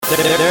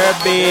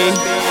Derby.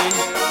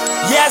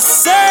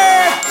 Yes, sir.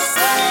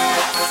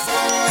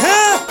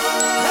 Huh?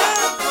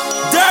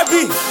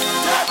 Derby.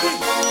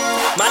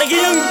 Man,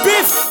 get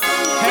Youngbiff.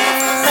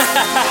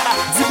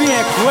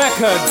 DBX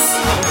Records.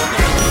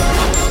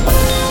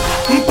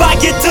 M'pa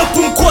gete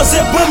pou m'koze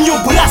bam yo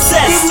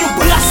brases.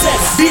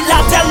 Beat la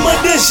tellement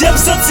de j'aime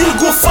sentir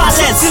go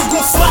falaise.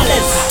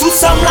 Tout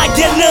ça m'la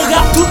gen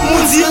rap, tout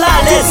moun dit la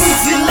laisse.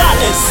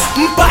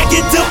 M'pa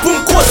gete pou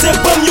m'koze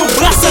bam yo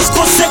brases.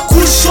 Kose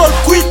Koul, Cho'l,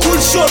 Kwit, Koul,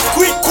 Cho'l,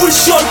 Kwit, Koul,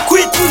 Cho'l,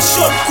 Kwit, Koul,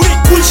 Cho'l, Kwit,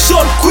 Koul,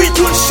 Cho'l, Kwit,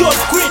 Koul, Cho'l,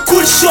 Kwit,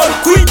 Koul, Cho'l,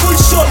 Kwit, Koul,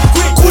 Cho'l,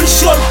 Kwit, Koul,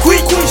 Cho'l,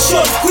 Kwit,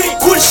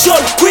 Koul,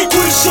 Cho'l, Kwit, Koul, Cho'l, Kwit,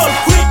 Koul, Cho'l,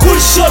 Kwit, Koul,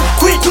 Cho'l,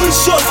 Kwit, Koul,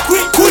 Cho'l,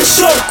 Kwit, Koul,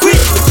 Cho'l,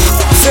 Kwit.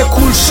 C'est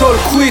Koul, Cho'l,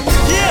 Kwit.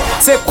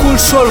 C'est Koul,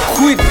 Cho'l,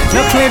 Kwit.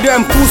 Nan clé de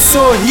m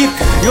pousso hit.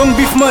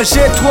 Youngbiff mange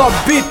 3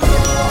 bits.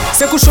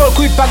 C'est Koul, Cho'l,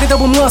 Kwit, pas de temps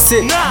pour me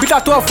lancer. Bit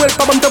à toi, frère,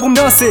 pas bon temps pour me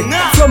danser.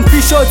 From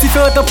Pichot,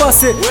 différent en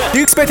pensée.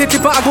 Lyrics pété, t'es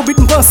pas à go bit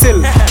m'penser.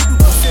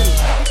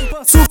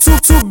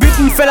 Sous bit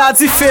m'fait la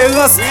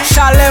différence.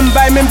 Chalem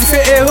bay même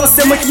différence.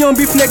 C'est moi qui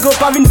Youngbiff négo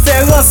pas une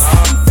différence.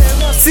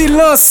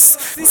 Silence,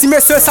 si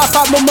messieurs ça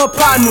pas moment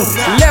pas nous.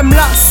 L'aime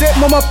là c'est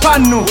moment pas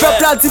nous.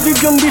 Peuple a dit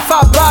vive Youngbiff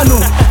à bas nous.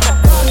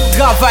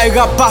 Travail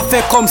rap pas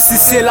fait comme si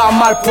c'est la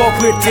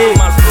malpropreté.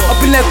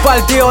 Puis n'est pas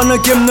le dé on a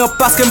game non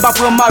parce que m'pas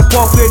prendre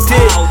malpropreté.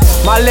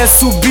 Malaise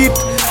sous beat,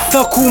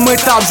 tant coup moi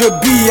tape je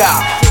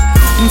billard.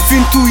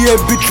 M'fin touye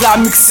beat la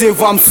mixé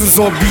voix m'sous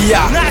zombie.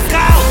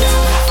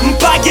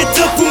 M'pa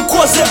gete pou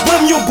m'koze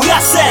bam yo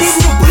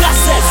brases.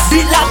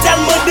 Beat la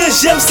tellement de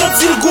j'aime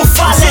sentir go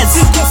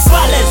falaise.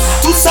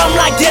 Tout ça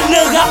m'la gen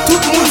rap,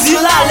 tout moun dit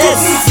la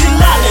laisse.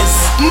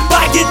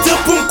 M'pa gete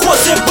pou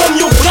m'koze bam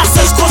yo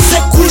brases. Kose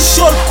Koul,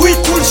 Cho'l, Kwit,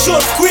 Koul,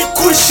 Cho'l, Kwit,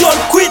 Koul, Cho'l,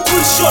 Kwit,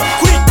 Koul, Cho'l,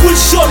 Kwit, Koul,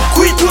 Cho'l,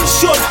 Kwit, Koul,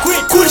 Cho'l,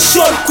 Kwit, Koul,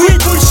 Cho'l,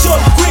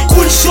 Kwit,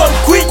 Koul, Cho'l,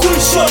 Kwit, Koul, Cho'l, Kwit, Koul,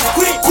 Cho'l,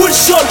 Kwit, Koul,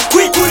 Cho'l,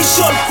 Kwit, Koul,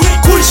 Cho'l,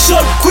 Kwit, Koul,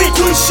 Cho'l, Kwit,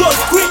 Koul, Cho'l,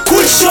 Kwit,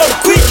 Koul, Cho'l,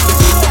 Kwit.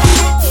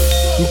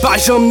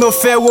 M'pas jam no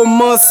fè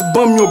romance,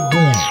 bam yo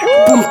bou.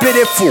 Pou m'ple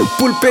de fou,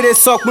 pou l'pe de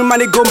sok,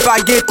 m'mane gom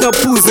baguette nan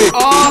pouze.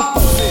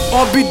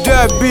 On beat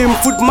derby,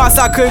 m'fout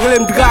massacre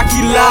relem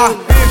Dracula.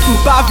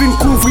 M'pas vin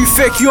couvri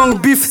fake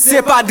Youngbiff,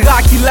 c'est pas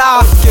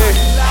Dracula.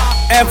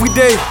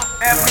 Everyday,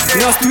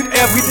 dans street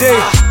everyday.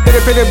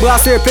 PDP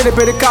brassé,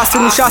 PDP cassé,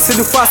 nous chasser,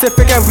 nous fasser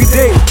fake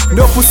everyday.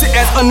 No pussy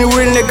ass on the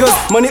real niggas.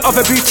 Money off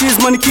a bitches,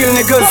 money kill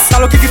niggas.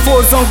 Salo kick it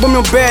for zong, bomb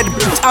your bed.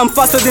 I'm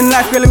faster than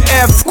life, feeling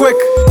earthquake.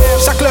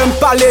 Chaque l'un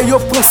parle, yo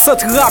prend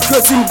cette rap,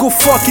 yo sim go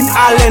fucking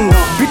Allen.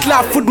 Beat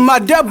la foot ma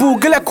debout,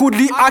 gele coude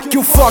li ak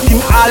you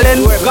fucking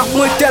Allen. Rap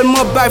moi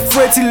tellement by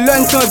Fred, il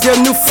l'entendait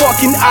nous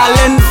fucking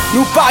Allen.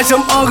 Nous pas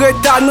jam en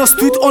retard, no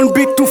street on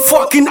beat to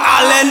fucking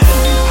Allen.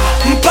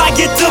 M'pa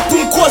gete pou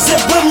m'koze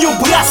bam yo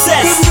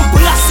brases.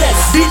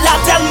 Beat la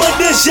tellement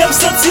de j'aime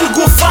sentir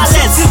go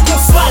falaise.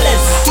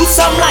 Tout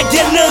ça m'la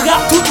gen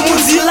rap, tout moun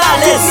dit la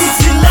laisse.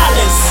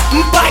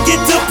 M'pa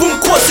gete pou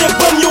m'koze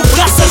bam yo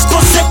brases.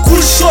 Kose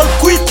Koul, Cho'l,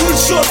 Kwit, Koul,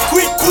 Cho'l,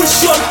 Kwit, Koul,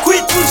 Cho'l,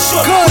 Kwit, Koul,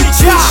 Cho'l, Kwit,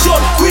 Koul,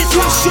 Cho'l, Kwit,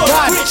 Koul, Cho'l,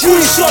 Kwit,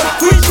 Koul, Cho'l,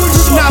 Kwit, Koul,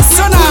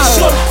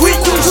 Cho'l, Kwit,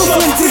 Koul, Cho'l, Kwit, Koul, Cho'l,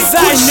 Kwit,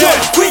 Koul,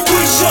 Cho'l, Kwit,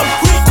 Koul, Cho'l,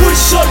 Kwit, Koul,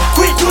 Cho'l,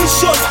 Kwit, Koul,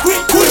 Cho'l, Kwit.